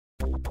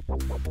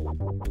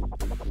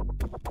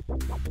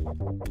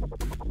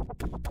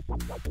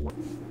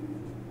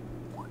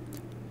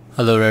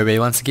Hello everybody,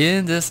 once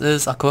again, this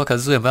is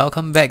AikawaKazu and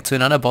welcome back to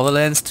another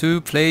Borderlands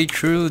 2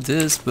 playthrough.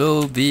 This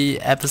will be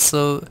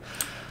episode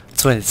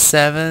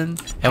 27,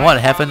 and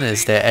what happened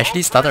is they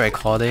actually started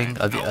recording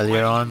a bit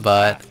earlier on,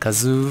 but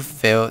Kazu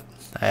failed.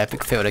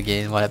 Epic failed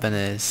again. What happened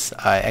is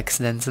I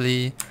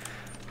accidentally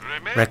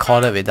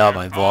recorded without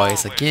my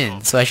voice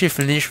again. So I actually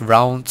finished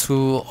round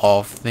 2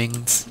 of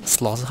FINK'S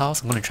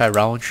SLAUGHTERHOUSE. I'm going to try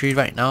round 3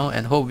 right now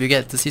and hope you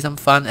get to see some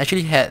fun.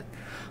 Actually had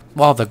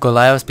one of the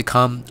Goliaths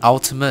become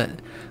ultimate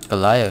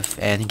Goliath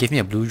and he gave me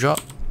a blue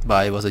drop,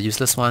 but it was a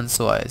useless one,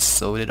 so I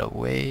sold it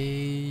away.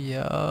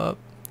 Yup.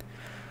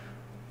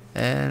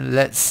 And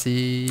let's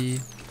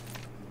see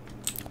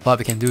what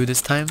we can do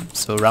this time.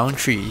 So round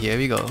 3, here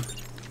we go.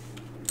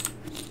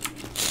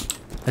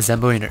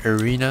 Assemble in the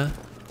arena.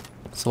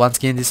 So once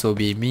again, this will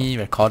be me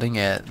recording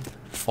at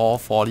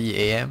 4:40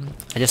 AM.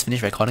 I just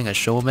finished recording a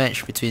show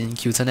match between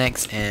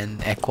Q10X and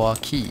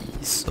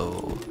AikawaKazu.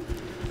 So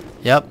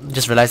yep,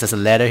 just realized there's a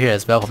ladder here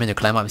as well for me to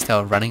climb up instead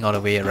of running all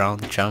the way around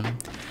the jump.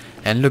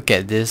 And look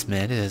at this,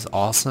 man, this is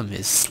awesome.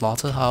 His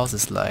slaughterhouse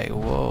is like,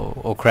 whoa.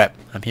 Oh crap,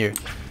 I'm here.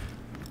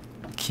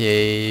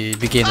 Okay,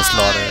 begin the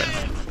slaughter.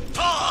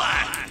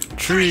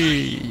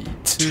 3,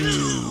 2,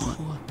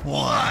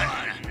 1.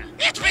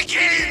 It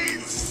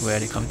begins! Where are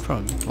they coming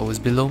from? Oh, it's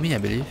below me, I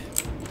believe.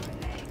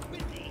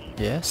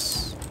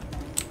 Yes?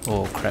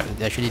 Oh crap,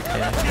 they're actually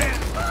there.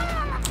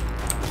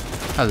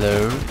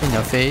 Hello, in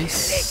your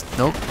face.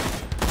 Nope.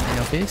 In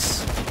your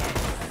face.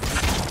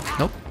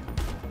 Nope.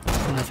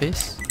 In your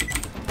face.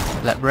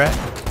 Lab rat.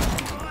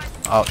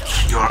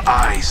 Ouch. Your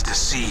eyes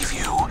deceive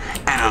you.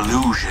 An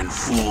illusion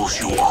fools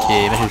you all.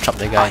 Okay, maybe chop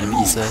that guy in the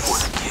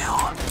pieces.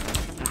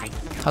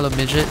 Hello,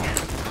 midget.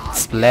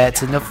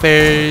 Splat in the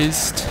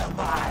face.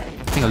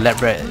 I think a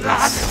lab rat is...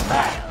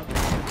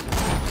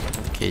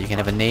 Okay, you can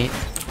have a nade.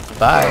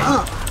 Bye.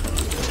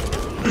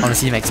 I wanna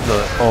see him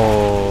explode.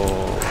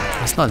 Oh,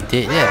 it's not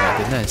dead yet, my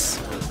goodness.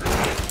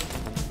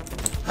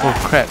 Oh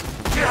crap.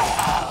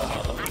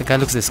 The guy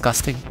looks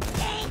disgusting.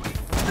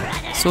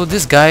 So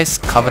this guy's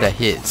covered a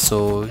head,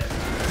 so...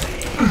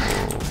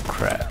 Oh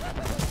crap.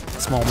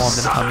 There's more of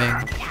them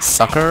coming.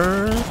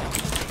 Sucker!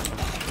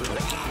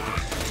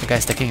 The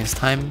guy's taking his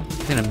time. I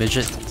think the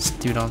midget is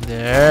still down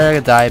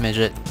there. Die,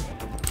 midget.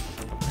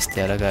 Where's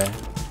the other guy?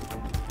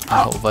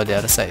 I'll go over the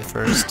other side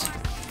first.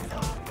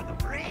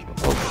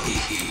 Oh.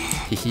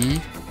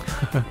 Hehe.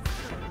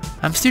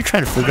 I'm still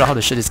trying to figure out how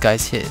to shoot this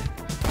guy's hit.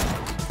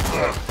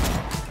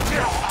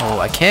 Oh,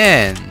 I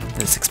can!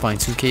 There's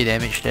 6.2k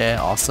damage there,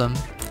 awesome.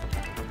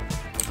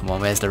 Come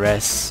on, where's the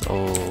rest?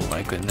 Oh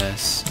my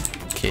goodness.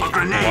 Okay, 1,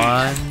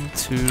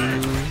 2,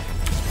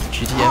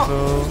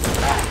 GTFO.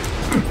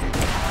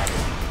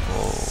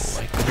 Oh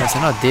my goodness,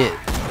 they're not dead.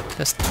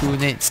 Just 2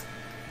 nades.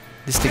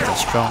 These things are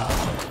strong.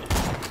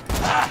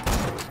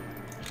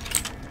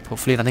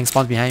 Hopefully nothing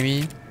spawns behind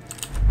me.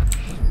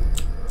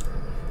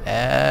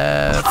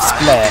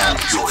 Splat!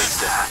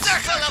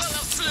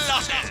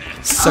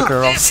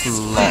 Circle of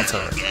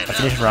Slaughter. I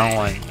finished round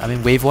 1. I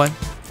mean wave 1.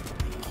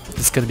 This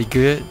is gonna be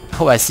good.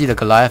 Hope I see the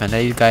Goliath and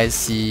then you guys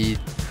see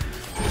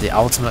the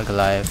ultimate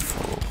Goliath.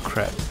 Oh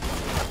crap.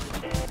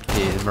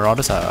 Okay, the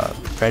Marauders are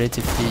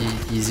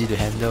relatively easy to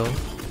handle.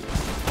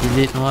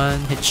 Elite 1,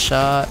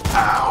 headshot,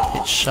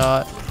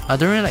 headshot. I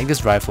don't really like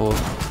this rifle,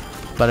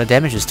 but the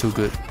damage is too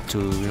good to,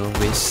 you know,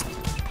 waste.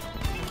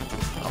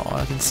 Oh,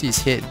 I can see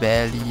his head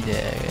barely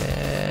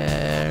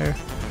there.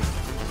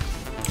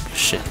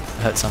 Shit,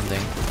 I heard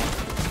something.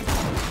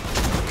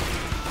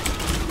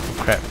 Oh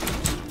crap.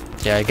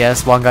 Yeah, I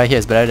guess one guy here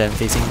is better than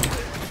facing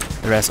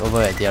the rest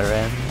over at the other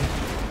end.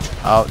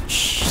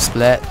 Ouch.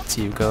 Splat,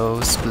 you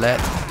go. Splat.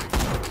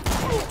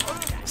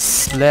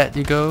 Splat,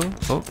 you go.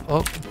 Oh,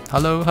 oh.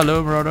 Hello,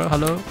 hello, Marauder.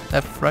 Hello.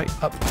 Left, right,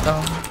 up,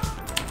 down.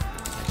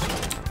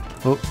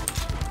 Oh.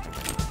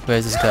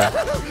 Where's this guy?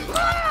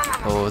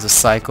 Oh, it's a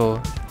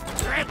psycho.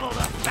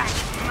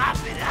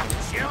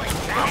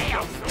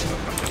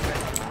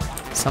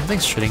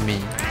 Something's shooting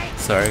me.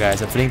 Sorry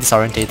guys, I'm feeling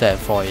disorientated at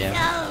 4 AM.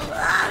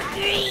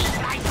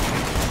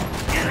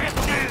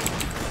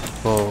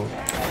 Whoa.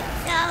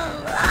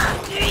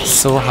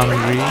 So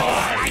hungry.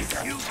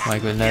 My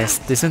goodness,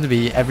 they seem to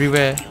be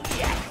everywhere.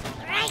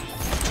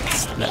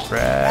 Slap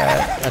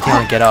rat. I think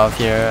I'll get out of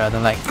here. I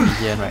don't like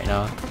Indian right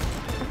now.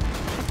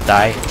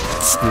 Die.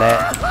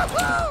 Splat.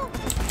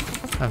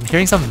 I'm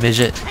hearing some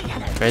midget.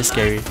 Very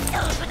scary.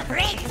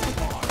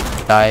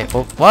 Die.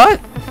 Oh, what?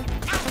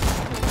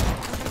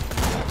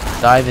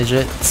 Die,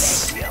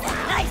 midgets.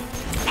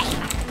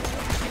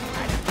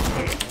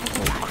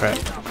 Oh crap.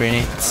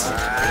 Grenades.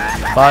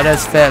 Wow,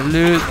 that's fat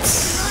loot.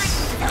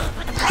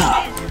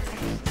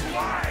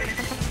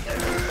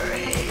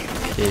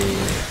 Okay,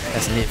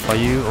 that's a nade for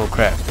you. Oh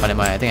crap. Oh, never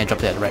mind. I think I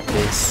dropped it at the right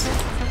place.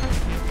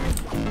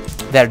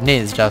 That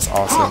nade is just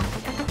awesome.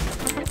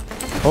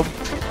 Oh,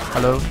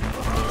 hello.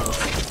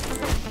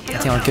 I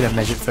think I'll kill a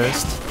midget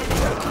first.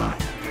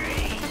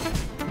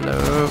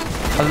 Hello.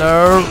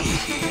 Hello.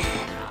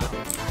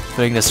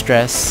 Feeling the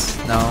stress.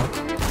 now.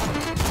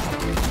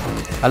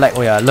 I like,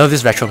 oh yeah, I love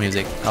this retro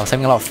music. I was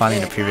having a lot of fun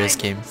in the previous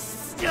game.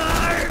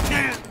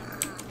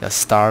 You're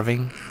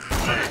starving.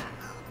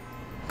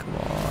 Come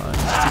on,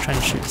 still trying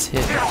to shoot his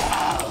head.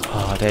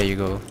 Oh, there you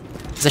go.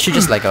 It's actually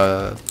just like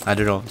a, I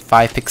don't know,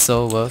 5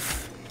 pixel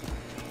worth.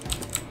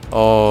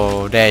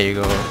 Oh, there you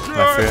go.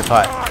 My favorite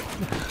part.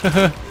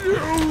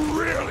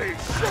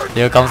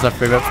 Here comes my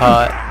favorite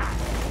part.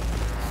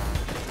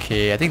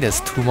 Okay, I think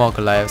there's 2 more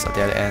Goliaths at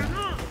the other end.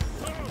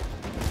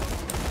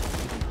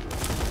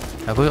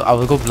 I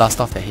will go blast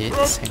off their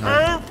heads. Hang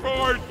on.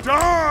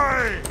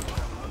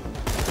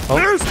 Oh,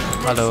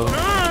 hello.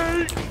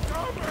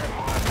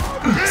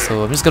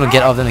 So I'm just gonna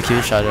get off them to kill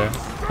each other.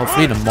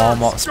 Hopefully the more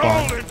mobs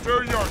spawn.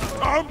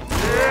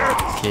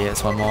 Okay,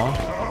 that's one more.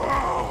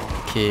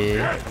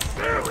 Okay.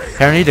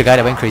 Apparently the guy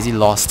that went crazy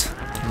lost.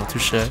 I'm not too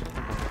sure.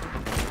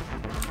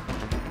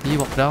 Did he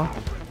walk down?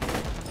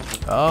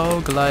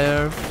 Oh,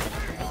 Goliath.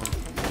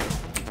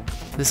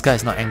 This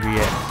guy's not angry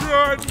yet.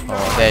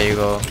 Oh, there you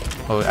go.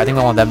 Oh, I think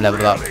one of them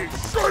leveled up.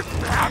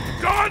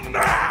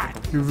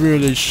 You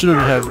really shouldn't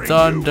have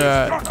done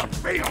that.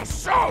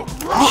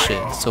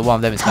 Shit, so one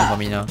of them is coming for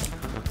me now.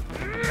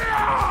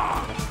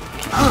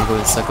 Okay, I'm gonna go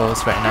in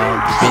circles right now.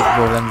 Beat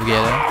both of them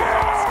together.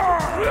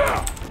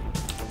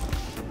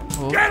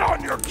 Oh,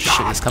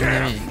 shit, it's coming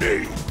at me.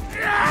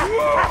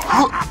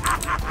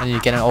 And you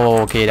get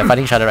oh, okay, they're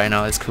fighting each other right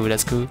now. That's cool,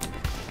 that's cool.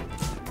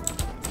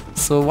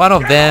 So one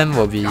of them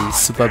will be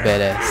super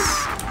badass.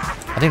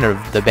 I think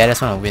the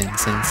badass one will win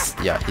since,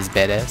 yeah, he's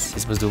badass.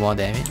 He's supposed to do more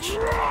damage.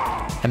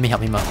 Let me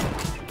help him out.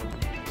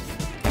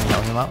 Let me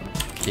help him out.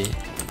 Okay,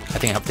 I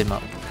think I helped him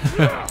out.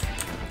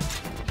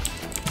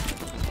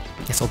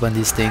 Let's open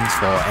these things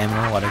for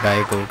ammo while the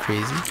guy go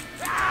crazy.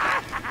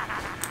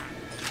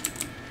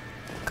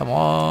 Come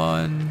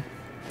on.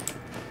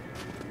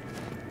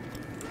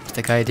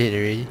 The guy did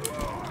already.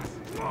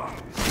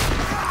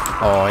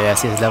 Oh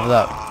yes, he's leveled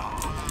up.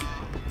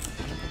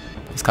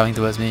 He's coming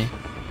towards me.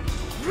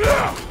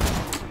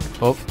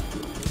 Oh.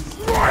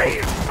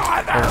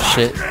 Oh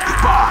shit.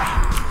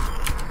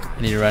 I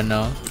need to run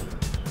now.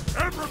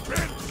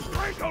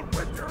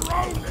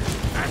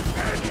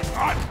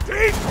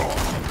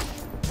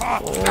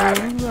 Oh,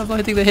 I'm not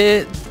hitting the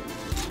hit.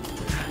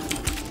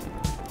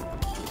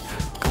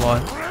 Come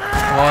on.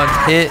 Come on.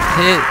 Hit,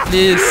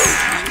 please.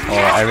 Oh,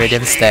 I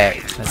radiant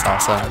stack. That's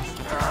awesome.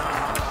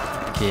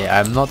 Okay,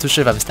 I'm not too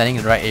sure if I'm standing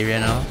in the right area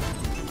now.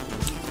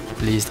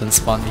 Please don't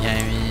spawn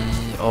behind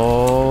me.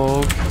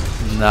 Oh,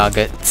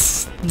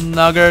 nuggets.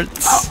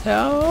 Nuggets.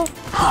 Hell.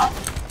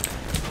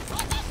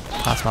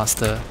 Pass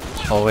master.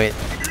 Oh wait.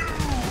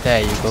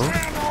 There you go.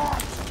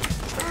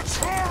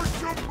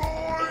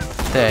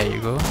 There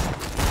you go.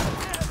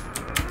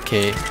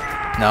 Okay.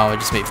 Now I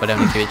just wait for them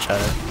to kill each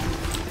other.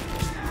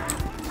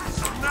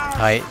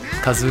 Hide.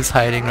 Kazu's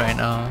hiding right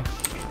now.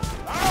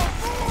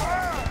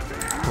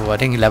 Oh, I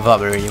think he leveled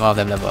up already. One of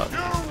them leveled up.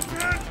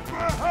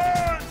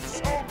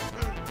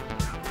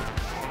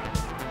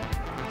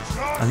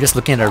 I'm just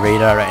looking at the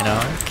radar right now.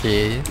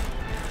 Okay.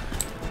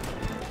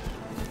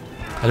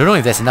 I don't know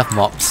if there's enough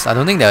mobs. I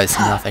don't think there is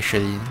enough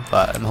actually,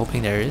 but I'm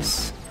hoping there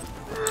is.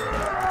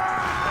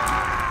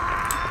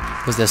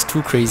 Because there's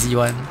 2 crazy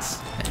ones,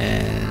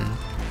 and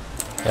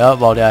yeah,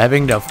 while they're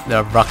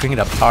rocking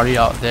the party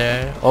out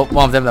there. Oh,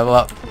 one of them leveled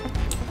up.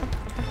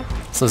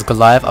 So it's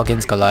Goliath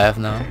against Goliath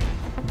now.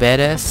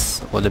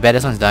 Badass. Oh, the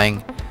badass one's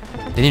dying.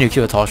 They need to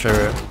kill the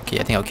torturer. Okay,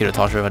 I think I'll kill the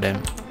torturer for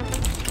them.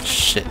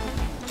 Shit.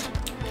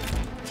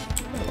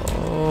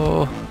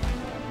 Oh,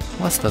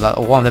 what's the last?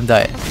 Oh, one of them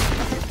died.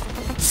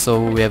 So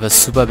we have a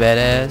super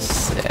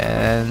badass,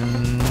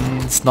 and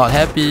it's not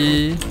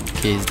happy.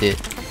 Okay, he's dead.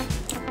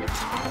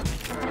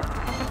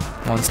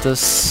 Monsters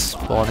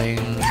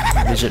spawning.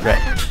 Midget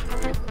rat.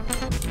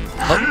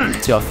 Oh,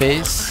 to your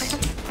face.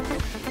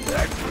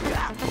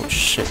 Oh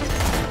shit.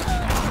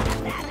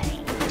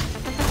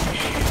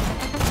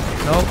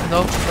 No.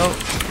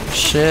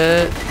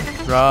 Shit.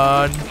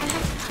 Run.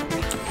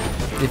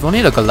 If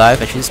only the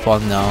Goliath actually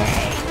spawned now.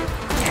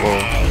 Whoa,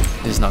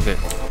 this is not good.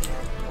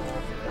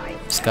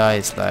 This guy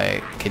is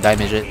like, okay, die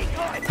midget.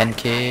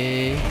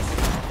 10k.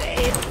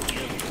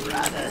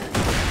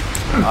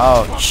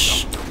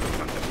 Ouch.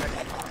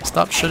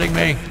 Stop shooting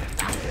me.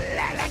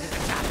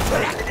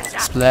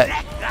 Splat.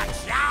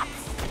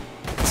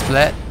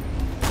 Splat.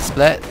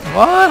 Splat.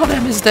 What? How did I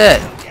miss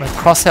that? My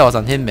crosshair was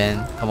on him,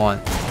 man. Come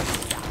on.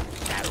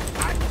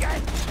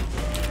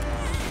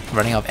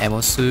 Running out of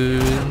ammo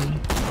soon.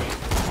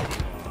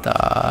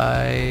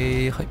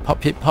 Die.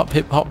 Hop, hip, hop,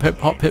 hip, hop, hip,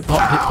 hop, hip,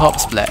 hop, hip, hop,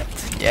 splat.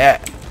 Yeah.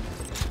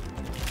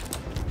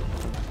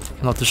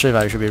 I'm not too sure if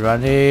I should be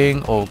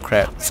running. Oh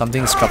crap,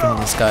 something's dropping from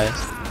the sky.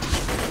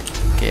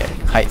 Okay,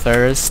 hide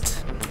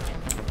first.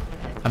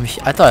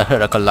 I thought I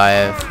heard a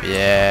Goliath.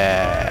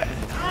 Yeah.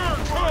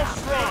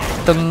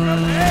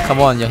 Dun. Come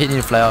on, your hit need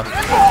to fly off.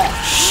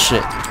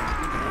 Shit.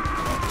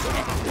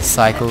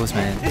 Cycles,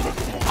 man.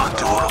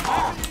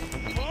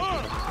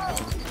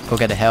 Go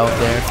get the health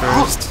there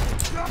first.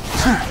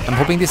 I'm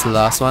hoping this is the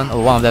last one. Oh,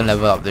 one of them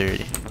leveled up there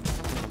already.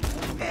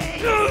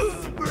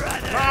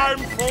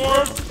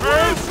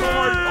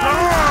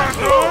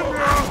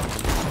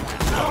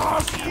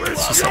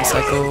 Suicide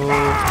Cycle.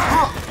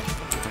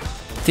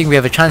 I think we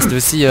have a chance to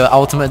see an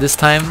ultimate this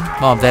time.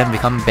 One of them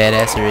become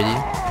badass already.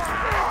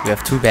 We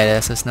have 2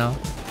 badasses now.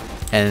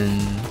 And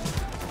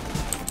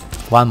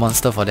 1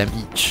 monster for them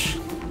each.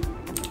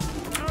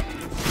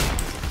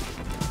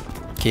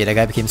 Okay, that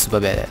guy became super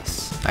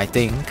badass, I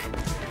think.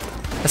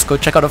 Let's go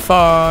check out the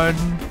farm.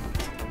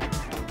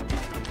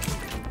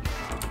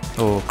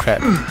 Oh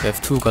crap, we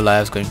have 2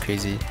 Goliaths going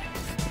crazy.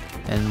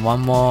 And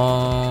 1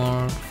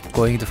 more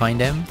going to find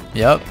them.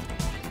 Yup,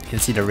 you can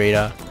see the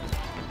radar.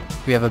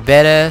 We have a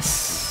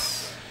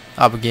badass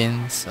up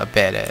against a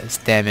badass.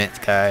 Damn it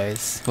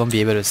guys, won't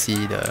be able to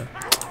see the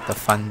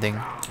fun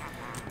thing.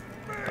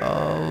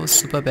 Oh,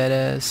 super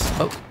badass.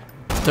 Oh,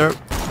 derp.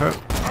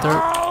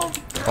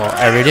 Oh,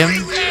 Iridium.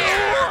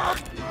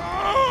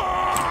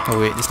 Oh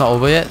wait, it's not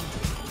over yet?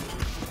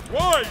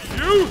 Why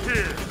you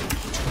here?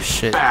 Oh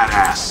shit.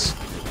 Badass.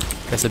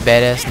 There's a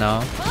badass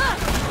now.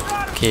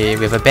 Okay,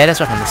 we have a badass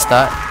right from the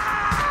start.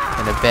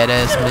 And a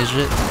badass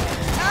midget.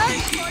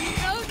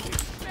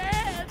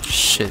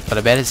 Shit, but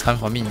the badass is coming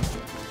for me.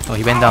 Oh,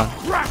 he went down.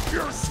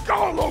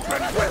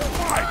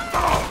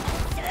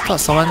 Thought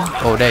someone...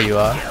 Oh, there you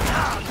are.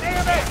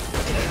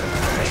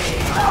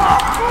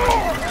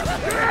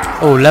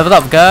 Oh, level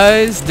up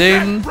guys!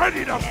 Ding!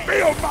 Ready to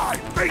feel my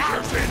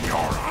fingers in your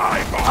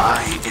eyeball.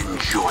 I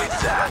enjoyed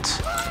that.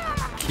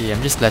 Okay,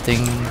 I'm just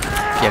letting...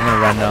 Okay, I'm gonna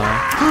run now.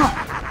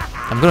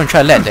 I'm gonna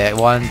try to let that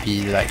one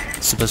be like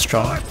super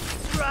strong.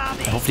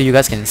 And hopefully you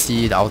guys can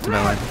see the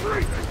ultimate one.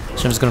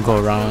 So I'm just gonna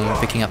go around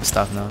picking up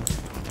stuff now.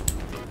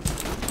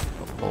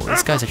 Oh,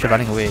 this guy's actually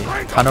running away.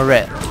 Tunnel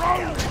Rat.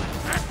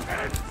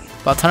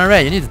 But Tunnel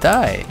Rat, you need to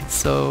die.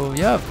 So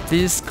yeah,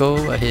 please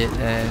go ahead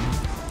and,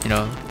 you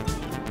know,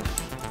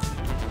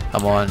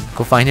 come on,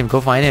 go find him, go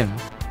find him.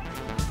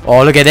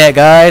 Oh, look at that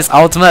guys,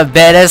 ultimate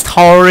badass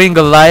towering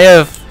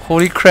Goliath.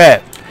 Holy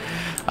crap.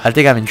 I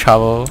think I'm in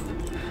trouble.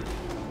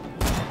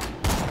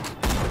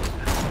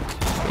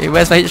 Hey,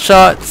 where's my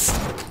headshots?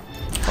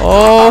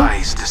 Oh!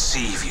 Eyes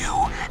deceive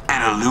you,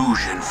 an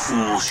illusion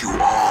fools you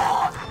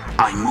all.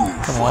 I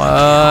move. Come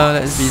on,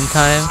 let's be in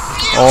time.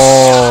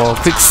 Oh,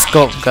 quick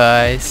scope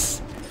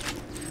guys.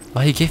 Oh,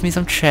 he gave me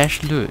some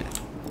trash loot.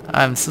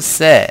 I'm so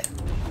sad.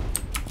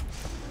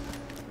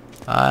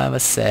 I'm a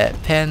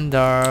sad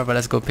panda, but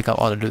let's go pick up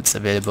all the loots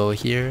available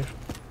here.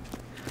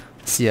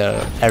 See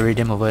a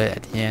Iridium over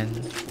at the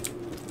end.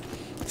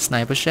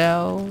 Sniper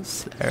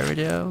shells,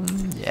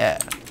 Iridium, yeah.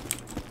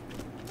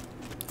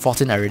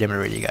 14 Iridium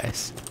already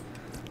guys.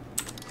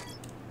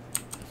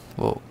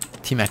 Whoa,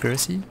 team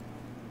accuracy?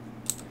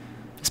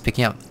 Just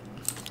picking up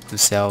to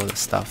sell the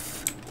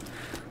stuff.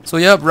 So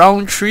yep,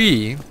 round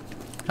 3.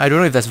 I don't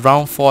know if that's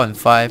round 4 and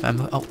 5.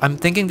 I'm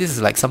thinking this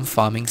is like some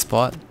farming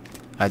spot.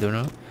 I don't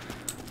know.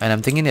 And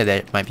I'm thinking that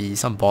there might be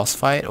some boss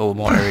fight or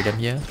more Iridium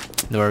here.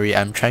 Don't worry,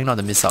 I'm trying not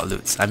to miss out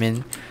loots. I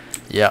mean,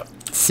 yep,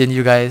 seeing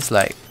you guys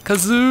like,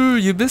 Kazu,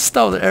 you missed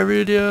out the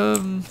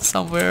Iridium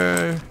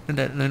somewhere in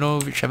that, you know,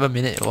 whichever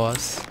minute it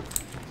was.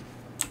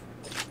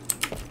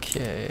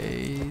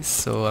 Okay,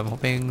 so I'm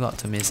hoping not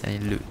to miss any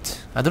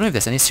loot. I don't know if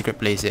there's any secret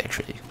place here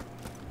actually.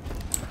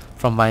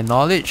 From my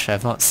knowledge, I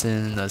have not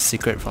seen a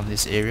secret from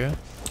this area.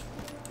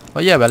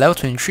 But yeah, we're level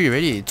 23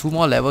 already. 2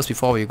 more levels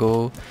before we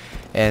go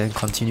and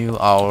continue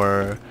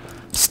our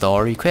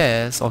story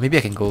quest. Or maybe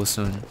I can go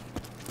soon.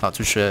 Not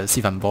too sure,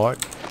 see if I'm bored.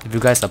 If you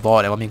guys are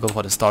bored and want me to go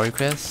for the story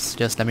quest,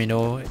 just let me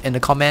know in the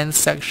comments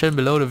section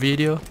below the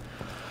video.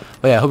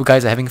 But yeah, I hope you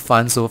guys are having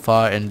fun so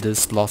far in this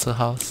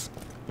slaughterhouse.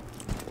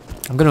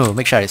 I'm gonna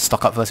make sure I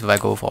stock up first if I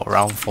go for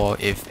round 4,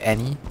 if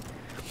any.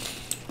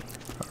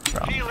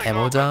 Round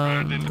ammo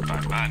down.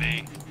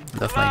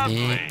 Love my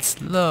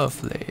needs.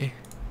 Lovely.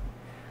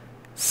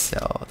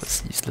 Sell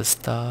this useless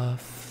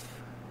stuff.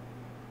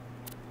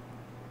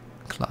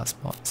 Class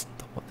mods,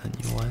 double the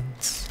new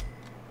ones.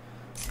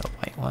 The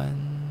white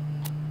one.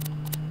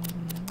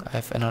 I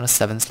have another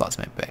 7 slots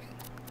in my bag.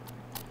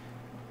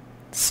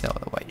 Sell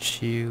the white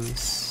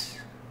shoes.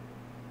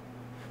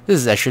 This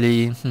is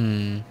actually,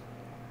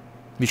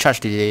 recharge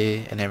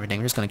delay and everything.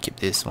 We're just gonna keep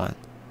this one.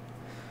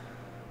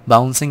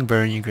 Bouncing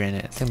burning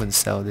grenade. I think I'm gonna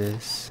sell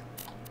this.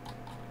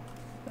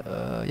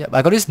 Yep,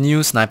 I got this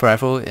new sniper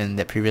rifle in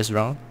that previous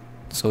round.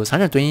 So it's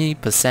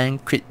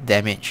 120% crit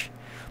damage,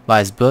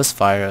 but it's burst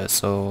fire,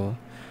 so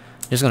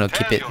I'm just gonna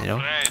keep it, you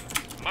know.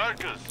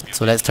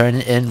 So let's turn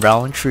it in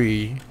round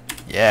 3.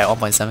 Yeah,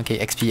 1.7k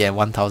XP and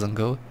 1000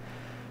 gold.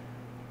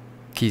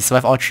 Okay,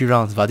 survive all 3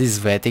 rounds, but this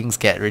is where things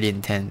get really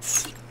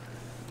intense.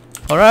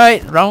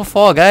 Alright, round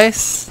 4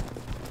 guys.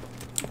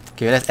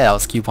 Okay, let's add our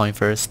skill point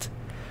first.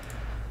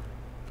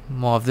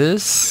 More of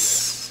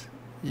this.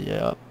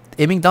 Yep.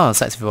 Aiming down on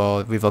sights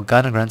with a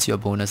gun grants you a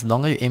bonus. The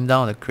longer you aim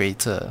down, the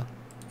greater.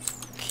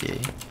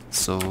 Okay,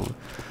 so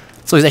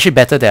it's actually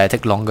better that I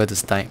take longer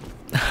this time.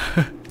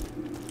 I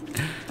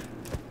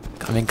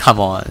mean, come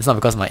on, it's not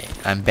because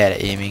I'm bad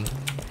at aiming.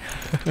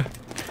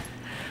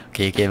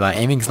 okay, my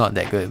aiming's not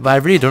that good, but I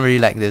really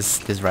don't like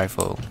this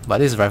rifle. But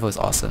this rifle is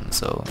awesome,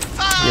 so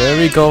Here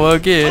we go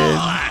again.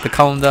 The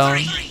countdown.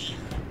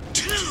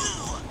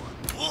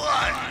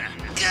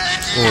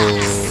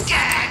 Oh.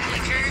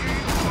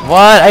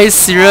 What? Are you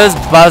serious?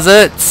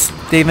 Buzzards?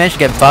 They managed to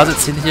get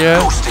buzzards in here?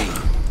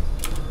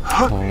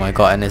 Oh my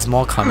god, and there's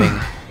more coming.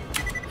 Are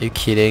you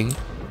kidding?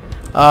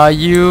 Are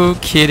you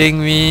kidding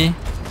me?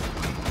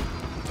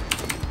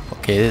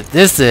 Okay,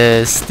 this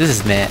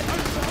is mad.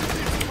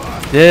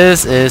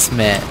 This is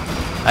mad.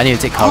 I need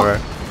to take cover.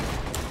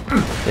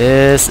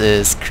 This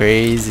is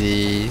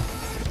crazy.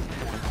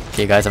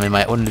 Okay guys, I'm in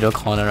my own little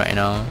corner right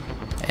now.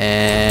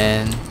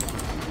 And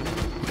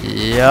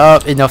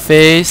yup, in your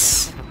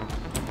face.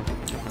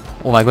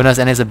 Oh my goodness,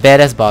 and it's a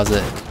badass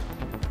buzzard.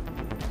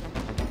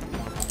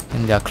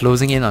 And they're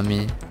closing in on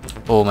me.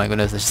 Oh my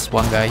goodness, there's just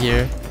one guy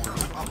here.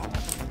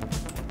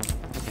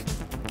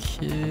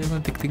 Okay, I'm gonna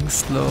take things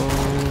slow.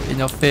 In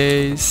your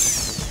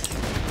face.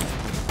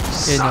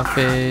 In your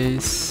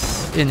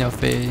face. In your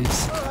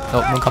face.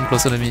 Oh, don't come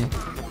closer to me.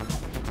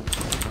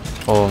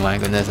 Oh my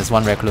goodness, there's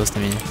one very close to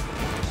me.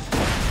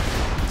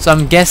 So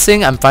I'm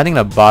guessing I'm fighting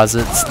the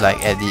buzzards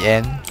like at the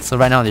end. So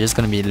right now they're just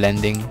gonna be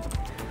landing.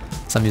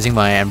 So I'm using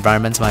my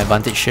environment to my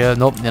advantage here.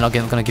 Nope, they're not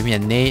gonna give me a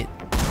nade.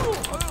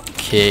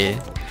 Okay.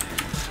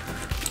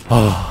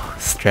 Oh,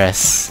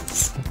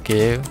 stress.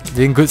 Okay,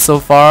 doing good so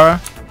far.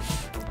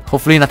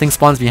 Hopefully nothing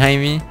spawns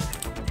behind me.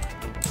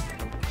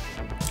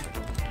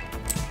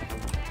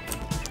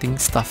 I think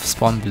stuff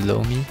spawned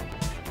below me.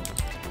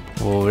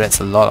 Oh,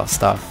 that's a lot of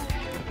stuff.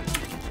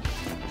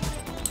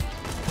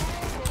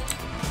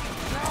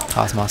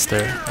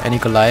 Taskmaster. Any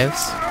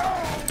Goliaths?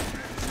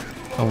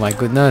 Oh my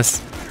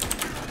goodness.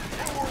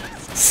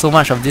 So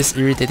much of these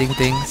irritating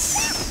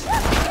things.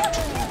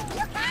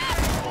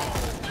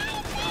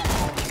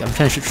 Okay, I'm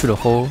trying to shoot through the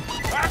hole.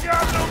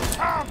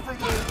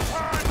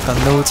 Got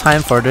no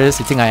time for this.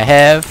 You think I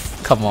have?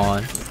 Come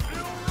on.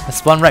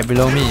 There's one right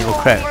below me. Oh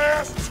crap.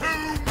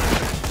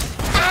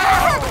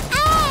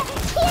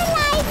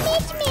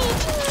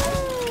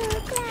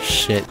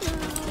 Shit.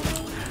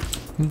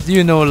 Do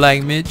you know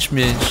like Mitch?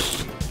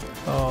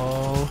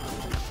 Oh.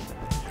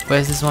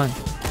 Where's this one?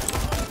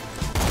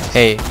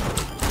 Hey.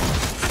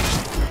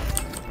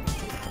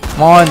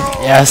 Come on.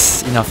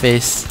 Yes, in your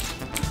face.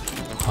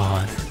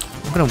 Oh,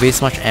 I'm gonna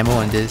waste much ammo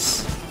on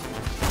this.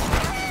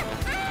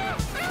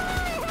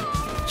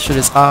 Shoot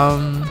his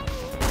arm.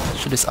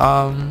 Shoot his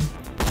arm.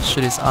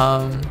 Shoot his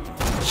arm.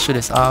 Shoot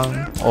his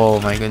arm. Oh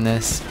my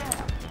goodness.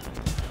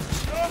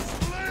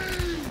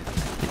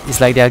 It's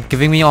like they're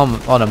giving me all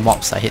the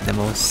mobs I hit the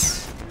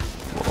most.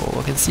 Whoa,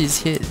 I can see his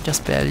hit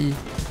just barely.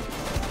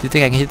 Do you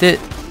think I can hit it?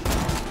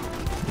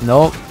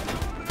 Nope.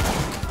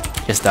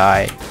 Just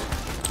die.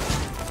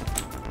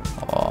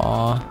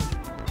 Aww.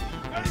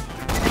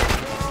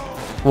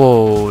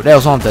 Whoa, that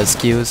was one of the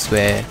skills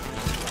where...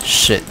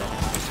 Shit.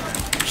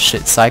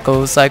 Shit,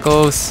 psychos.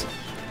 Psychos.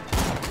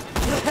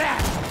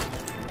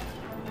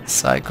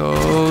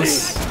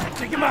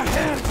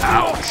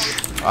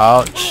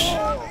 Ouch.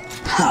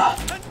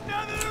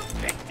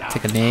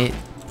 Take a nade.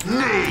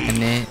 A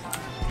nade.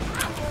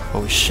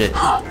 Oh shit.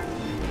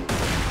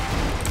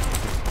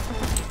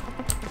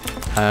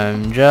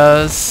 I'm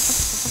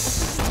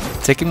just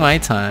taking my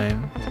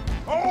time.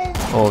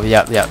 Oh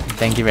yep.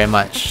 Thank you very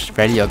much.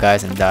 Ready your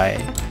guys and die.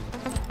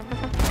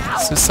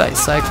 Suicide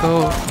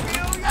Psycho.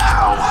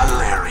 How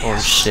hilarious. Oh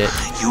shit.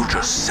 You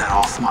just set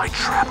off my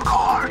trap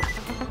card.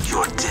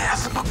 Your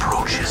death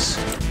approaches.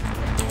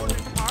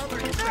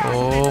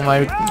 Oh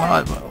my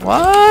god.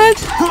 What?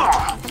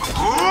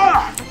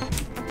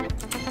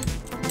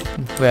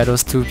 Where are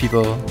those two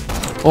people?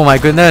 Oh my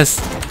goodness.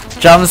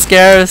 Jump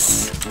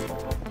scares.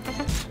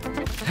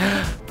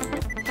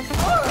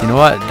 You know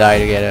what? Die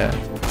together.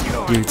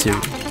 You too.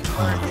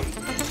 Oh.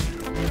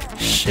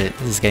 Shit,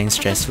 this is getting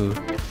stressful.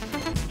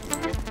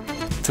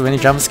 Too many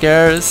jump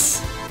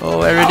scares.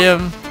 Oh,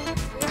 Iridium.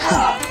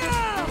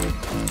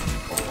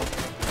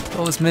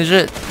 Oh, it's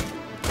midget.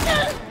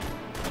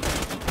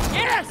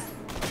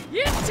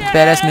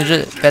 Badass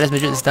midget. Badass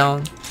midget is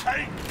down.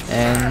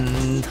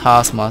 And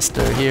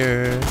Taskmaster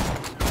here.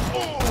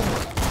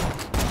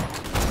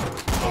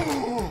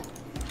 Oh,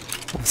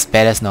 it's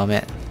badass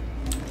Nomad.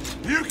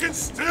 You can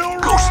still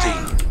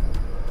Ghosting.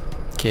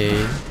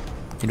 Okay.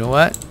 You know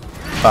what?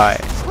 Bye.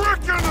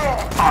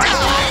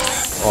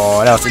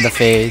 Oh, that was in the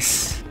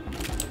face.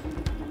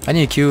 I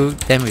need to kill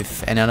them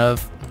with another...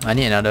 I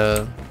need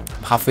another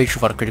halfway through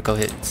for the critical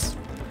hits.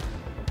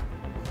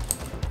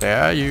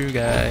 Where are you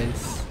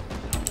guys?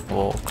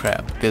 Oh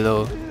crap,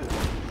 below.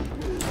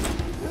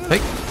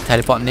 Quick,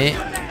 teleport nade.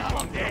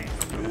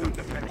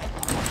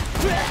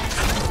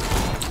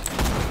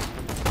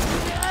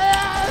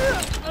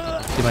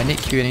 Did my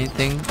nade kill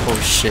anything? Oh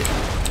shit.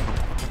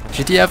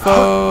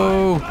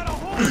 GTFO!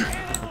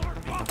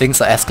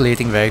 Things are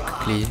escalating very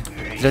quickly.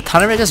 Did the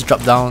tunnel just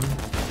drop down?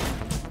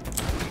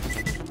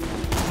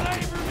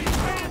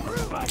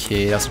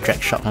 Okay, that was a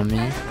drag shot on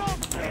me.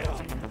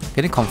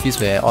 Getting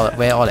confused where all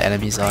the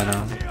enemies are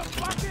now.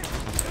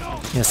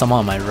 There's someone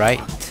on my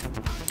right.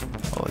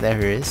 Oh, there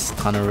he is.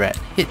 Tunnel rat.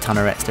 Hit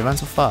tunnel rats, they run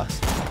so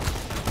fast.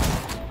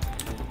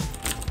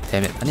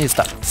 Damn it! I need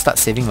to start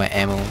saving my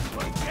ammo.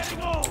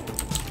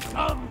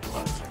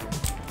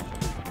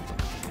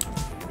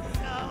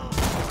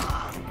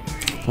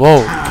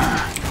 Whoa!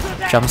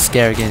 Jump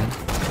scare again.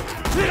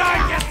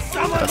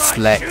 Got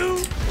slacked.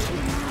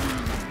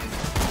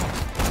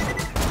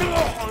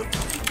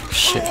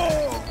 Shit.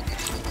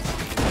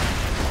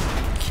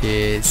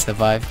 Okay,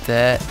 survived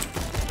that.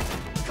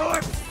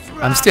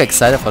 I'm still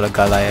excited for the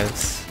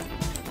Goliaths.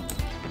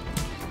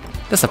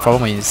 That's the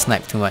problem when you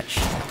snipe too much.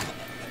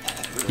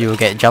 You will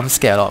get jump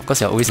scared a lot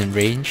because you're always in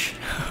range.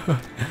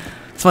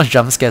 So much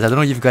jump scares, I don't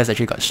know if you guys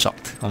actually got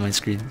shocked on my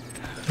screen.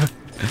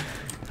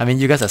 I mean,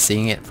 you guys are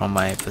seeing it from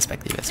my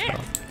perspective as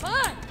well.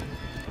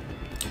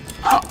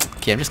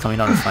 Okay, I'm just coming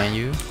down to find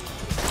you.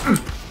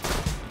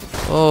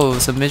 Oh,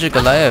 it's a midget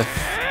Goliath.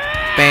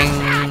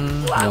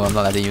 Bang! No, I'm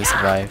not letting you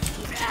survive.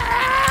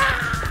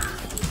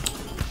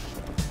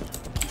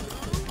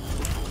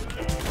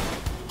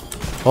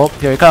 Oh,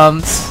 here it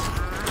comes.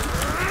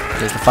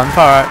 Here's the fun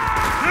part.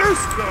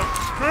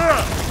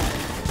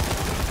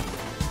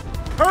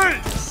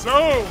 Hey,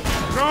 so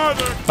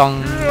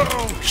Bong.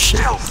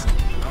 Shit.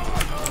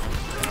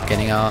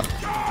 Getting out.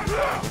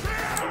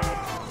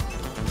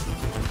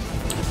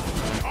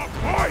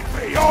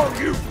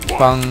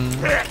 Bong.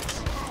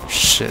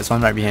 Shit, there's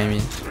one right behind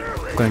me.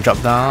 I'm gonna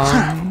drop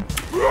down.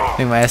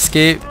 Make my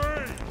escape.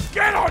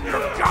 Get on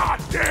your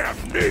goddamn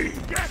knees.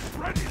 Get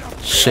ready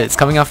to Shit, it's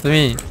coming after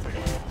me.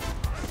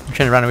 I'm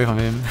trying to run away from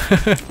him.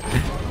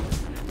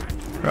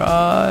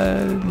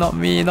 Run! Not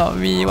me, not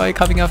me. Why are you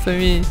coming after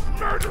me?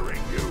 murdering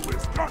you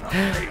is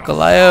gonna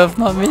Goliath,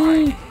 not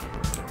me.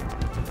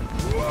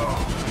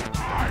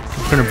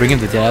 I'm trying to bring him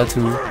to the other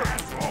two. I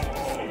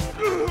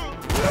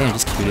think I'll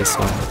just kill this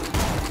one.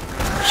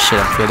 Shit,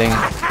 I'm failing.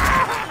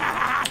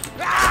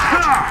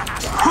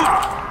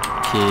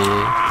 Okay,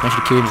 I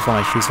should kill him before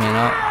my shoes ran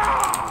out.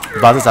 The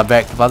buzzers are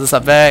back, the buzzers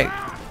are back!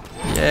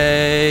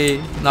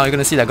 Yay! Now you're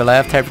gonna see that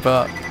Goliath tear people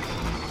up.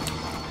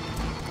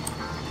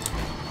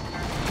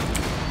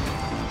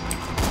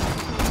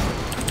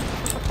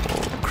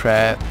 Oh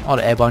crap, all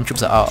the airborne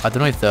troops are out. I don't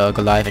know if the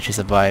Goliath actually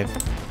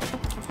survived.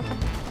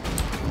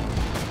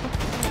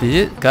 Did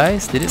it,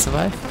 guys? Did it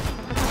survive?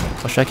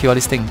 Or should I kill all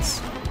these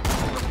things?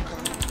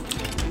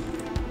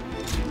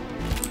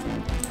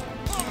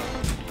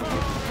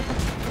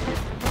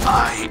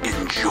 I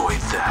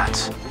enjoyed that.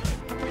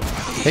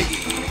 Hey.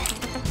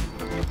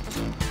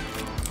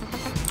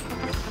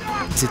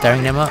 Is he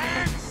tearing them up?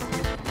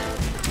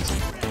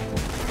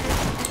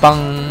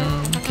 Bang!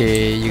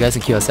 Okay, you guys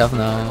can kill yourself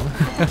now.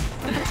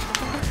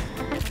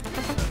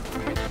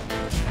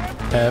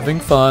 Having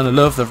fun, I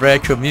love the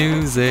retro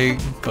music.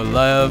 Go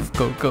live,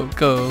 go go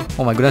go.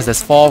 Oh my goodness,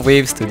 there's 4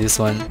 waves to this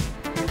one.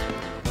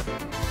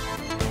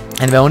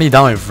 And we're only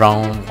down with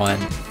round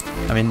 1.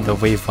 I mean the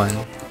wave 1.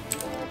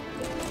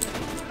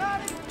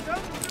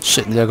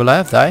 Shit, did the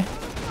Goliath die?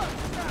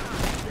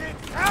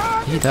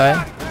 He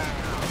died?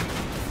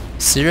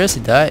 Serious?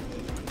 He died?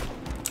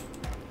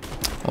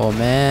 Oh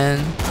man.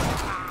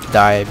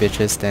 Die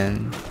bitches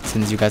then,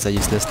 since you guys are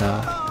useless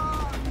now.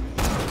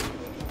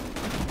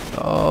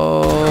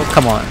 Oh,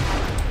 come on.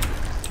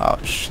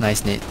 Ouch,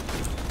 nice nade.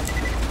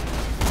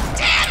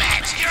 Damn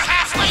it, you're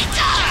halfway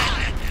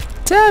done!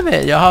 Damn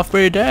it, you're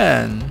halfway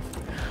done!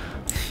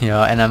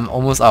 Yeah, and I'm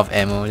almost out of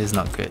ammo, this is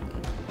not good.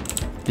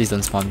 Please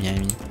don't spawn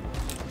behind me.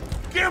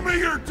 give me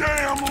your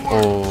damn loot.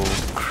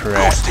 Oh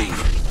crap. Ghosting.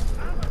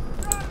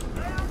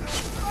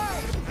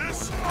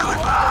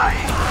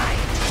 Goodbye.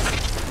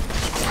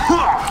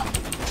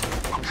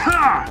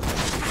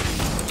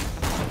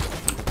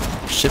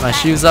 Shit, my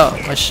shoe's out,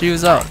 my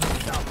shoe's out.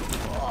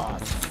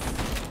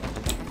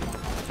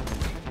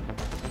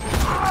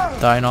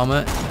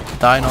 Dynamite,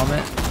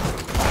 dynamite.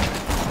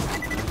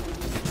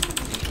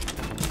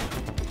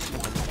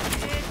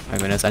 My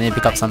goodness, I need to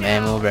pick up some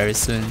ammo very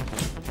soon.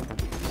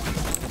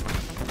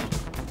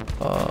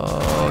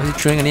 Oh, he's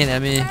throwing a nade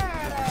at me.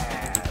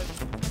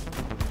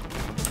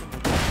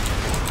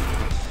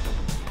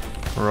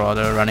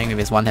 Rather running with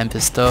his one-hand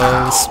pistol.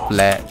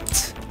 Splat.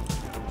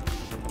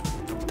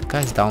 The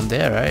guy's down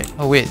there, right?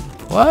 Oh wait,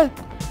 what?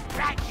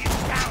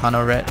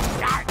 Hunter red.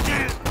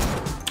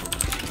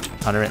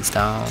 Hunter red's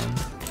down.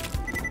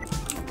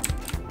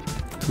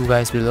 2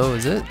 guys below,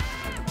 is it?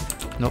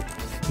 Nope.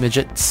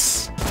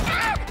 Midgets.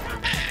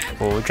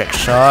 Oh, drag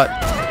shot.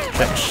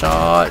 Drag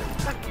shot.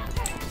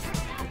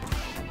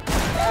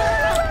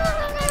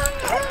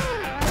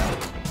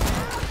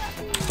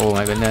 Oh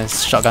my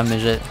goodness, shotgun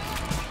midget.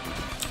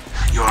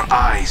 Your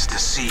eyes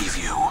deceive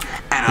you.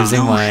 An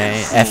Using my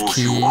illusion F fools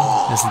key you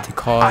all. as a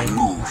decoy. I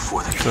move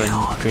for the Throw kill.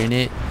 a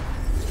grenade.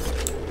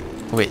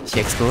 Oh wait,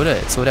 he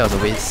exploded, so that was a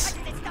waste.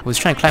 He was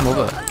trying to climb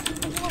over.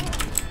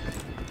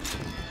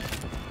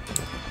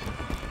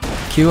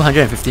 Kill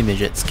 150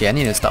 midgets. Okay, I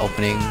need to start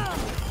opening.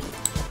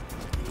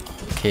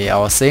 Okay, I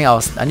was saying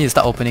I need to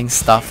start opening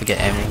stuff to get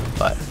ammo,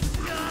 but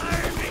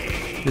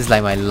this is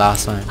like my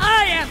last one.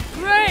 I am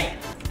great!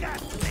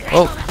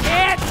 Oh,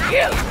 And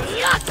you!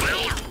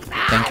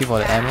 thank you for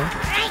the ammo.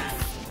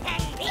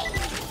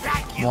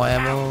 More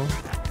ammo.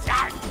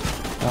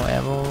 More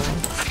ammo.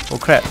 Oh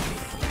crap.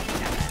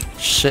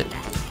 Shit.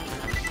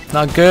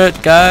 Not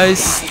good,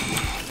 guys.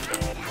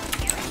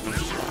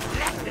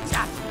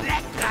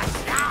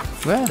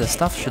 Where are the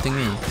stuff shooting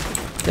me?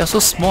 They are so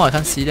small, I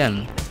can't see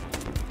them.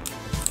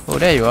 Oh,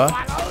 there you are.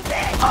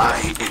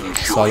 I enjoy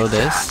Swallow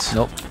this.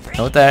 Nope.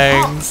 No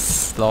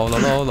thanks. Low, low,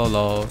 low, low,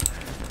 low.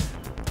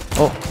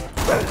 Oh,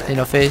 in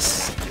your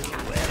face.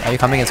 Are you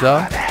coming as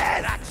well?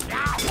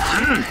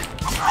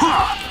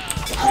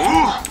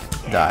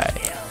 Die.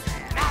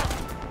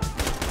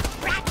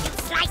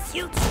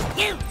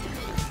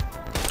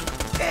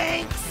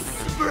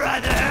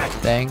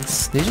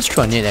 Thanks. They just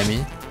throw a nade at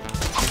me.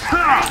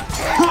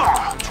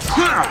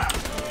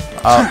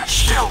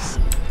 Ouch.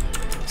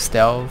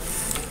 Stealth.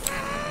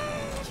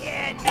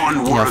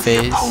 In your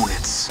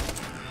face.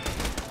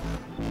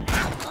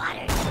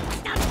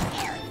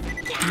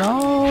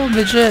 No,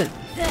 midget.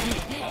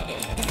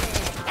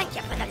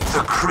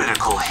 The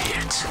critical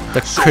hit.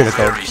 The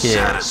critical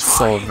hit.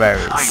 So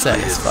very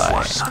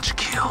satisfying. Such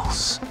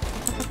kills.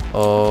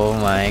 Oh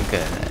my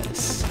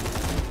goodness.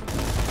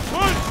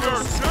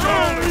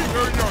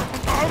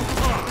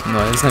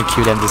 No, it's gonna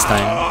kill them this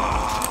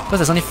time. Because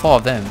there's only 4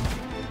 of them.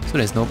 So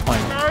there's no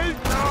point.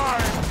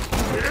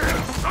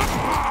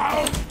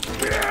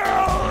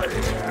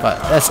 But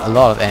that's a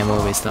lot of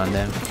ammo wasted on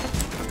them.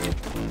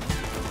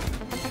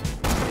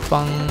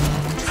 Bang.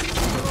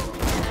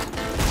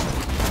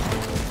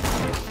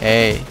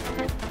 Hey.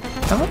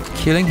 Am I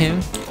killing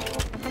him?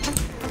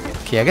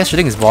 Okay, I guess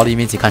shooting his body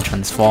means he can't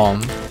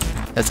transform.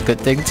 That's a good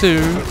thing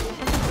too.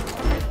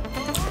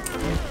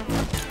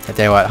 I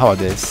tell you what, how about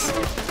this?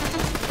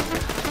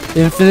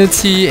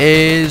 Infinity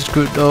Age,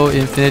 good though.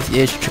 Infinity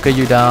Age trigger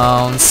you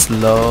down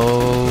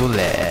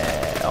slowly.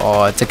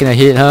 Oh, taking a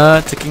hit,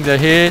 huh? Taking the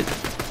hit.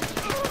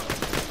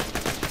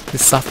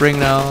 He's suffering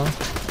now.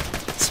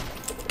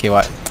 Okay,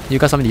 what? You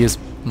guys want me to use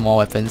more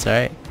weapons,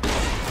 right?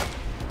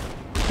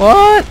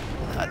 What?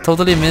 I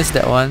totally missed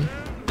that one.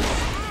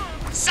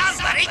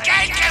 Somebody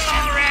get him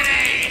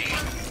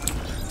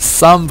already!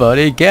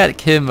 Somebody get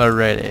him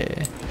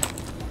already.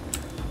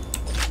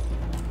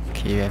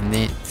 Okay, we have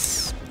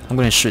nades. I'm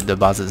gonna shoot the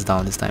buzzards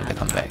down this time if they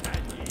come back.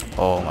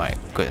 Oh my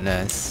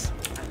goodness.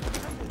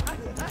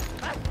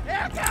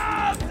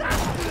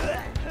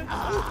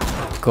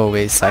 Go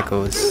away,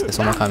 psychos. There's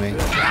one more coming.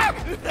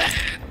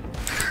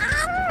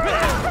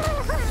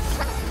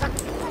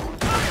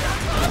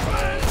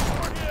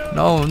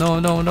 No, no,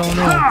 no, no,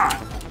 no.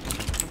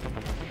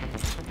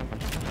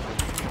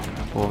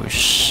 Oh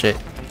shit.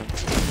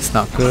 It's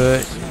not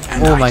good.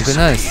 Oh my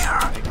goodness.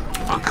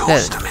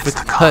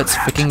 That hurts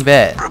freaking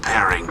bad.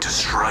 Preparing to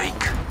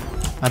strike.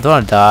 I don't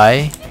wanna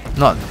die.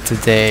 Not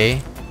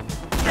today.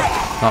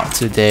 Not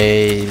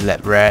today,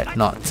 lab rat.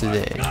 Not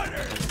today.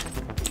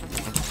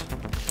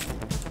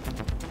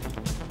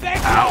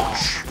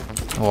 Ouch.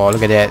 Oh,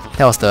 look at that.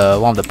 That was the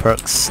one of the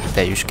perks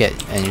that you should get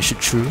and you should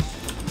chew.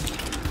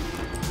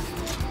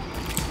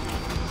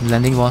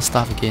 Landing more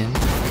stuff again.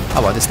 How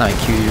about this time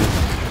I kill you?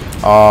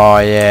 Oh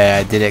yeah,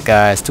 I did it,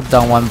 guys. Took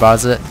down one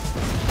buzzard.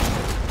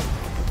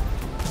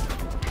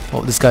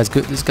 Oh, this guy's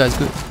good. This guy's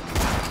good.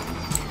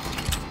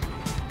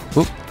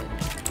 Whoop.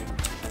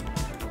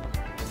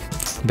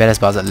 Badass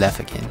buzzard left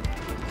again.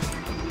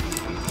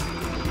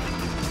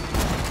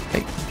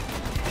 Hey,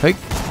 hey,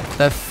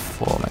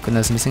 left. Oh my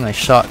goodness, missing my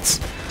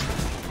shots.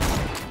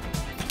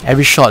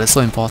 Every shot is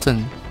so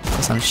important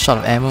because I'm short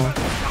of ammo.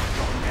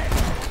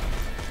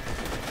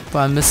 But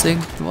I'm missing.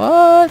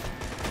 What?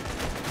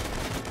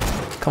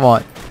 Come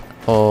on.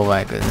 Oh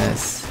my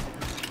goodness.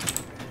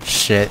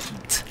 Shit.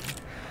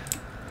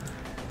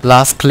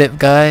 Last clip,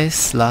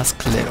 guys. Last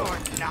clip.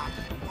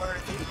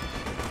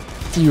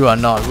 You are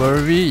not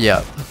worthy?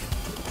 Yep.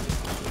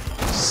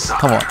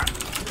 Come on.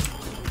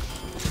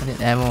 I need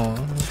ammo.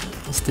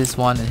 Is this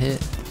one a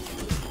hit?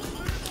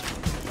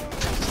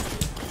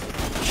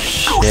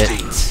 Shit.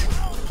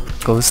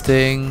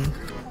 Ghosting.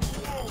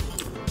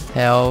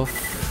 Health.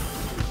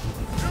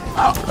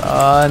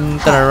 Run,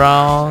 turn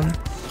around.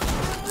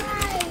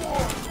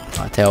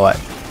 I'll tell you what.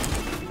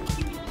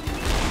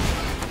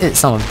 Hit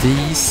some of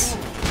these.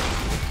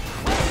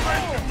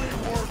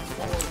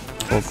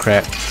 Oh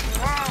crap.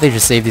 They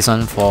should save this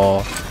one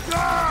for...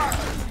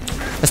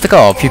 Let's take out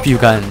our pew pew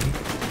gun.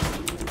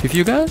 Pew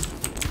pew gun?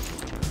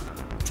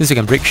 Since we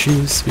can break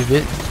shoes with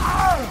it.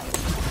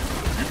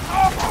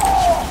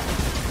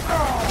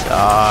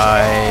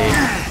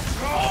 Die.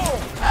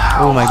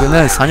 Oh my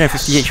goodness,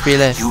 150 HP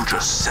left. You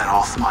just set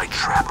off my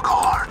trap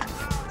card.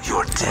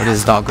 You're dead. Oh, this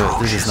is not good.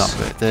 This is not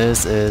good.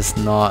 This is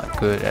not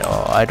good at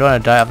all. I don't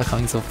want to die after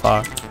coming so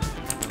far.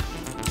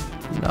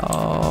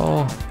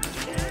 No.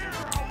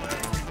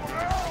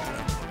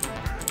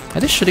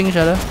 Are they shooting each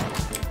other?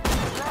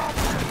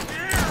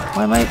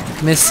 Why am I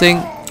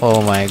missing?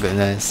 Oh my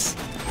goodness.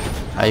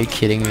 Are you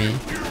kidding me?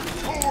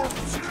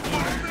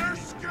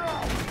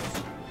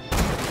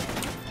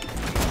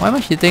 Why am I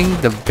hitting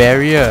the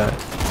barrier?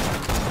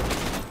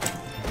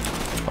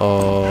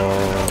 Oh,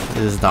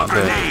 this is not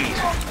good.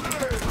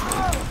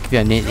 Give me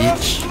a nade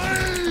each.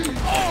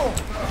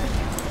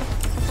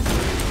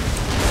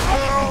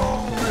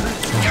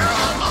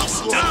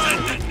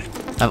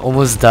 I'm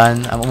almost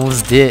done. I'm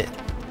almost dead.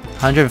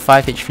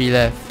 105 HP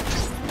left.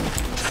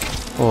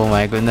 Oh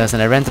my goodness,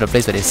 and I ran to the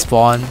place where they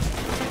spawn.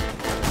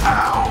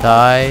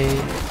 Die.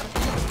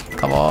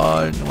 Come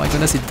on. Oh my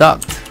goodness, he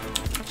ducked.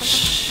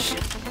 Shh.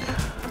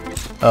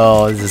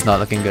 Oh, this is not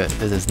looking good.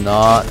 This is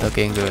not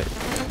looking good.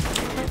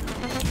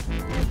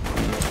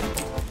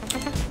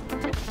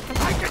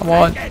 Come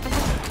on.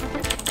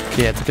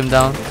 Okay, I took him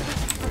down.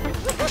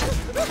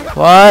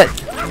 What?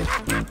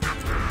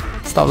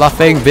 Stop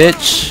laughing,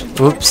 bitch.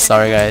 Oops,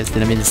 sorry guys,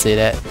 didn't mean to say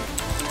that.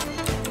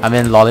 I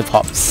meant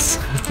lollipops.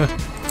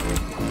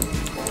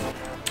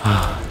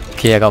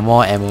 Okay, I got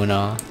more ammo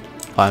now.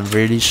 Oh, I'm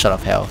really short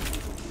of health.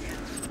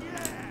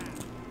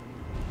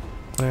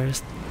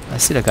 Where's... I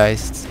see the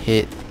guy's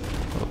head.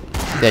 Oh,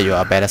 there you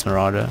are, badass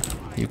marauder.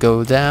 You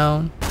go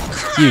down.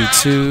 You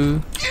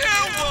too.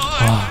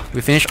 Oh,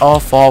 we finished all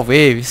 4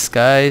 waves,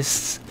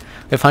 guys.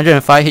 With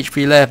 105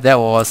 HP left, that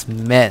was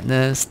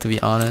madness, to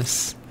be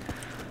honest.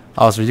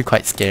 I was really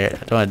quite scared. I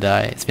don't want to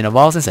die. It's been a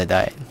while since I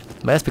died.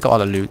 But let's pick up all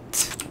the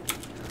loot.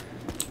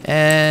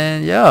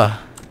 And yeah.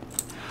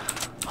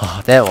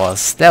 Oh, that was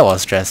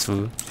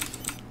stressful.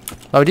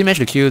 But we did manage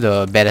to kill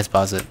the badass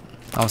buzzard.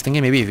 I was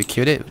thinking maybe if we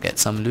killed it, we'd get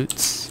some loot.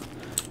 Is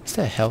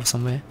there a health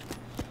somewhere?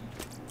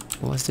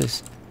 What's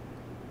this?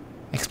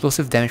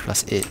 Explosive damage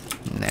plus 8.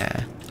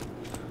 Nah.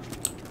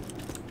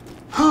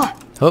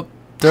 Hope.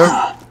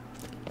 Derp.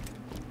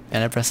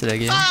 And I press it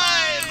again.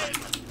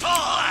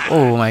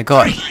 Oh my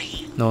god.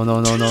 No,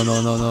 no, no, no,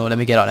 no, no, no. Let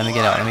me get out, let me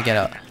get out, let me get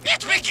out.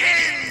 It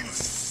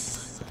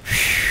begins!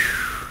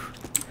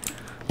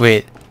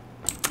 Wait.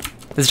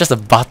 It's just a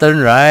button,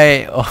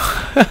 right? Oh.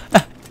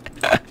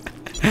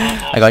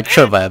 I got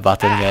choked by a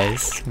button,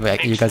 guys.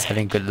 You guys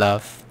having good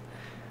laugh.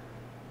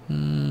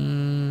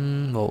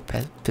 Whoa,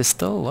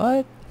 pistol?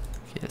 What?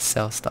 Okay, let's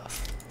sell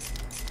stuff.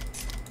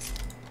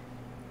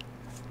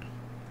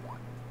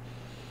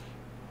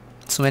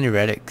 So many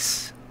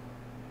relics.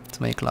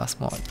 So many class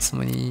mods. So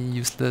many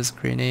useless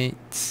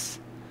grenades.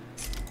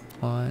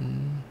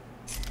 1,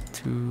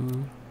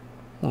 2...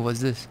 Oh, what's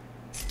this?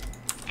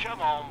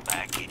 Come on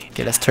back in it.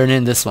 Okay, let's turn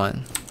in this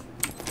one.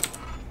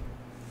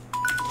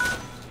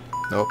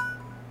 Nope.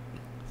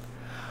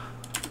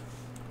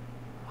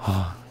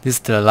 Oh, this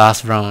is the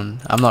last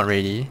round. I'm not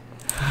ready.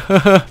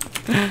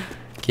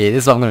 Okay,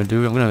 this is what I'm gonna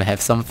do. I'm gonna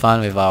have some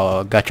fun with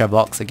our gacha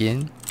box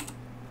again.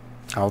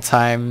 Our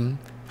time...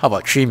 How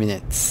about 3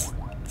 minutes?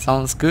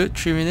 Sounds good?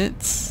 3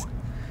 minutes?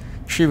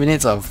 3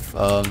 minutes of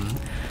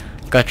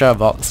gacha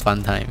box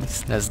fun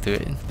times. Let's do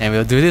it. And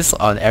we'll do this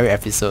on every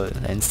episode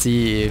and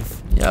see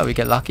if we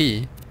get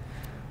lucky.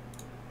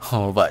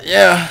 Oh, but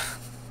yeah,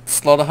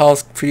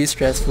 Slaughterhouse pretty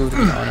stressful, to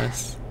be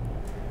honest.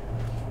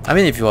 I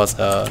mean, if it was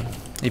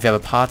if you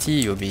have a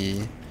party, it would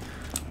be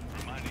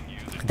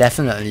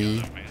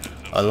definitely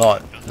a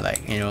lot,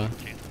 like, you know,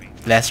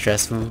 less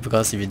stressful,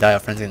 because if you die, your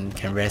friends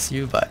can rest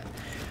you. But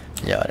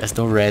yeah, there's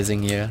no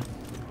resing here.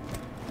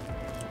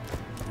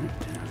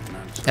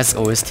 Let's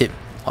always tip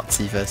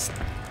Hotsy first.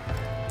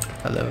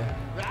 Hello.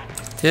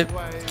 Tip.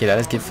 Okay,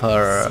 let's give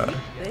her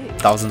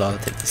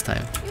 $1,000 tip this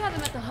time.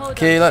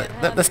 Okay,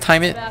 let's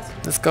time it.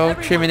 Let's go.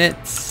 3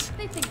 minutes.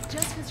 They think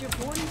just because you're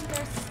born into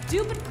their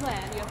stupid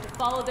clan, you have to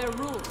follow their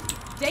rules.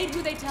 Date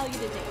who they tell you to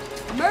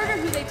date. Murder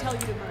who they tell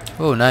you to murder.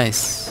 Oh,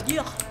 nice.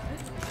 Yuck.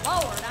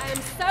 Lord, I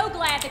am so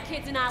glad the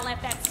kids and I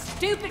left that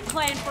stupid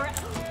clan for...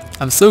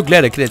 I'm so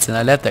glad the kids and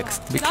I left that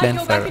stupid clan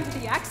Did I go for... back into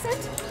the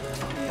accent?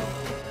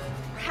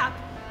 Crap.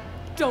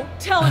 Don't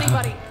tell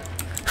anybody.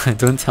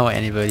 Don't tell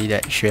anybody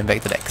that she went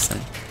back to the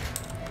accent.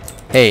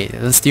 Hey,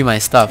 don't steal my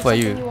stuff. What are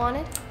you?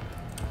 Wanted?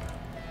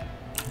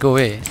 Go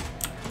away.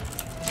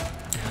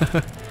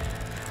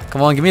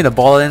 Come on, give me the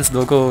Borderlands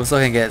logo so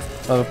I can get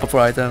a purple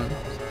item.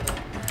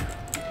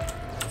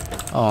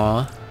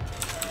 Aww.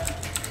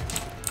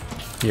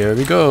 Here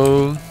we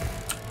go.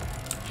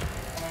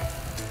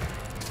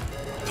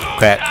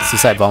 Crap,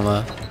 suicide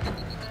bomber.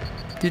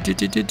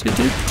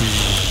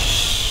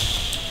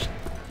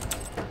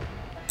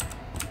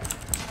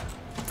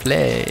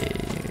 Play.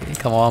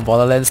 Come on,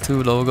 Borderlands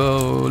 2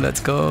 logo. Let's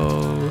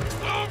go.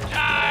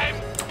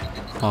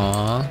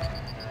 Aww.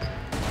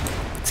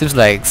 Seems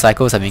like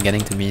psychos have been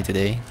getting to me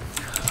today.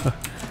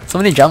 So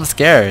many jump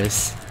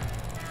scares.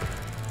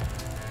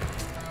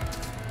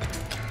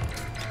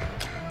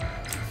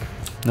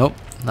 Nope,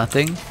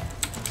 nothing.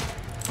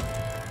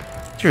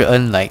 Should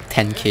earn like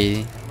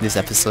 10k this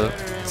episode.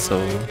 So,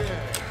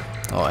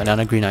 oh,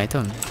 another green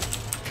item.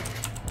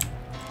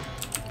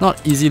 Not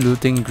easy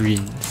looting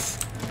greens.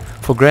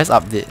 Progress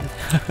update.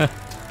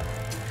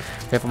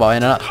 We have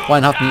about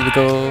 1.5 minutes to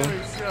go.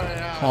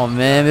 Oh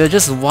man, we're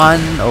just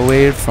 1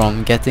 away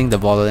from getting the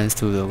Borderlands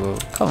 2 logo.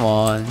 Come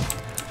on.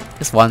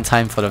 Just one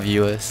time for the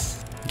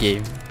viewers.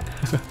 Game.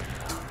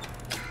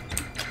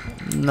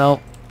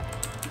 Nope.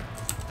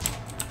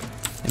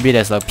 Maybe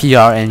there's a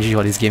PR NG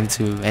for this game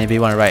too. Anybody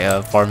want to write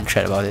a forum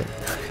thread about it?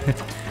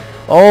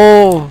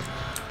 Oh!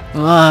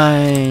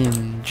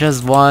 Mine!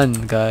 Just one,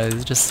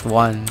 guys. Just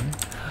one.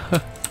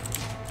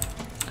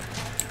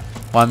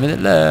 1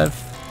 minute left.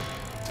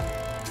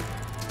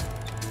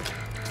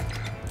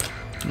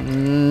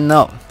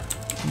 No.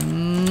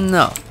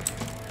 No.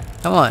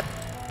 Come on.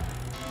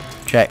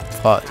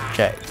 Jackpot,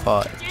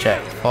 jackpot,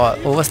 jackpot.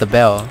 Oh, what's the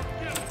bell?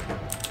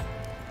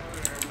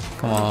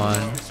 Come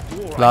on.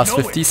 Last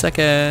 50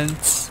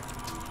 seconds.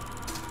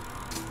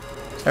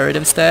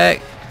 Iridium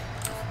stack.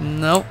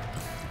 Nope.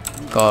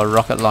 Got a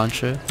rocket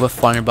launcher worth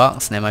 400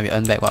 bucks, and then might be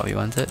earned back what we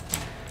wanted.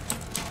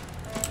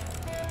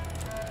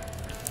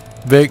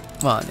 Big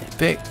money,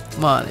 big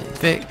money,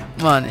 big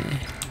money.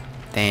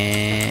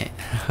 Damn.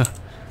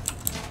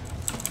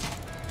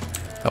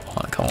 Come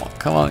on, come on,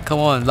 come on, come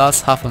on.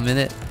 Last half a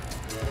minute.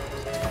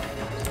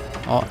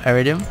 Oh,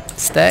 iridium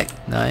stack.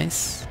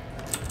 Nice.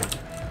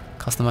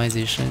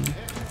 Customization.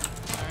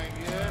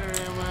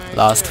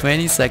 Last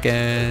 20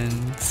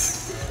 seconds.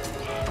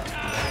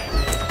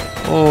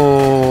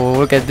 Oh,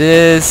 look at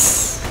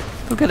this.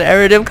 Look at the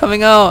iridium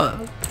coming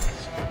out.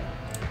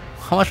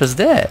 How much was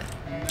that?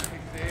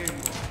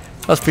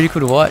 That was pretty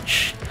cool to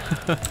watch.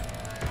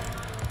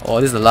 Oh,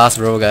 this is the last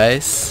row,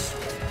 guys.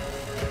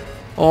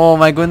 Oh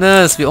my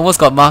goodness, we almost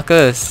got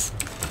markers.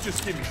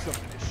 Just give me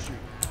something to shoot.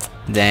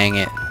 Dang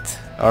it.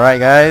 Alright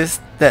guys,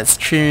 that's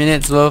 3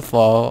 minutes worth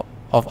of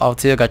our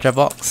tier gacha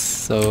box.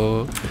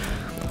 So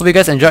hope you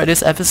guys enjoyed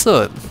this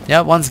episode.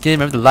 Yeah, once again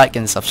remember to like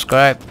and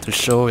subscribe to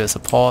show your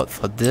support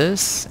for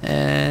this.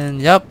 And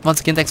yep,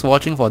 once again thanks for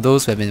watching. For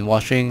those who have been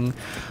watching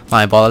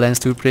my Borderlands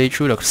 2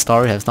 playthrough, the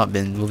story has not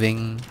been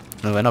moving.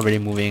 No, we're not really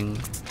moving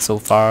so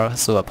far,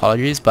 so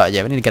apologies. But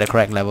yeah, we need to get the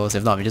correct levels.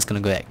 If not, we're just gonna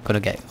get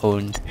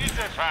owned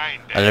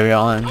later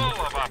on.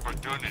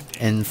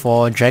 And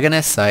for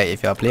Dragoness side,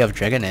 if you're a player of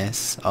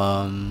Dragoness,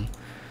 I'm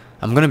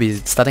gonna be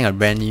starting a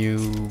brand new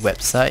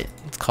website.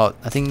 It's called,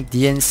 I think,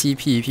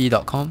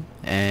 dncpep.com,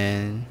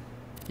 and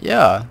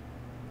yeah,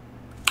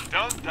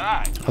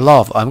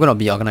 I'm gonna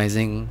be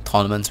organizing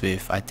tournaments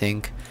with, I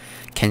think,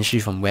 Kenshi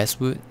from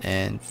Westwood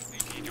and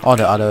all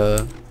the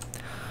other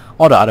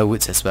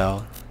woods as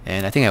well.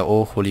 And I think at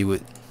Old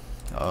Hollywood,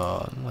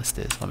 what's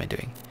this? What am I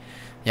doing?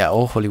 Yeah,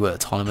 Old Hollywood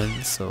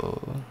tournament.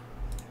 So,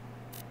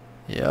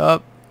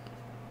 yep.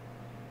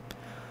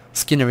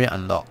 Skin array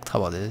unlocked. How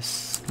about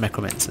this?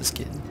 Necromancer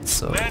skin.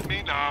 So Let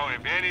me know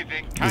if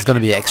anything it's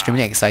gonna be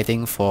extremely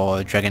exciting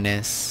for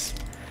Dragoness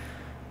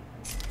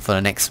for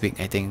the next week.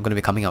 I think I'm gonna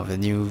be coming out with a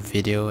new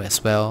video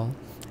as well,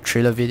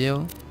 trailer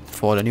video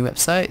for the new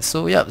website.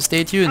 So yeah,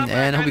 stay tuned,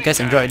 and I hope you guys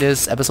enjoyed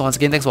this episode once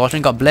again. Thanks for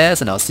watching. God bless,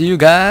 and I'll see you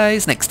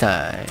guys next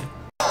time.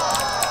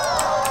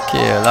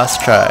 Okay, last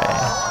try.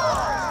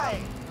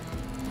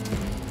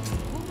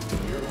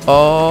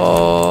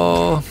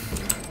 Oh.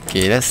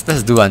 Okay, let's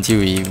do until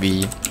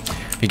we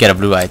get a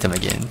blue item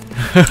again.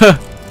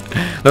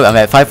 Look, I'm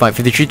at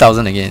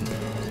 5,53,000 again.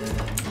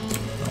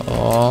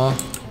 Oh,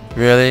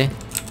 really?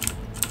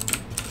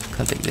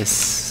 Can't take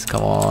this.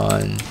 Come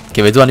on.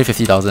 Okay, we'll do only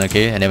 50,000,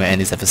 okay? And then we'll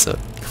end this episode.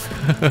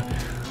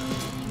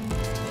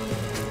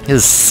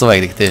 This is so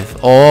addictive.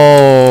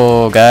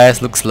 Oh,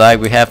 guys, looks like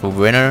we have a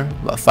winner.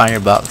 About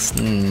 500 bucks.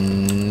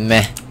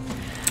 Meh.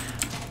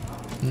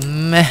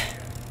 Meh.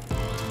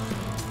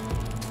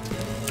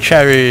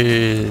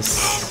 Cherries.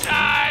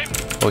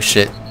 Oh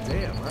shit.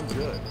 Damn, I'm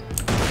good.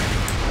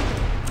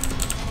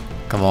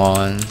 Come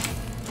on.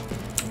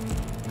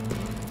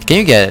 Can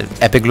you get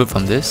epic loot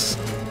from this?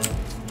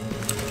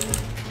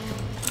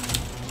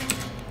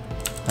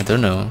 I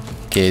don't know.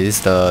 Okay, this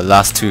is the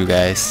last two,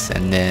 guys,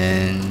 and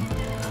then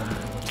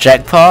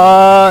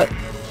jackpot.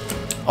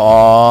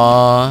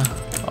 Oh,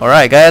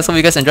 alright, guys. Hope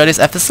you guys enjoyed this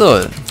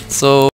episode. So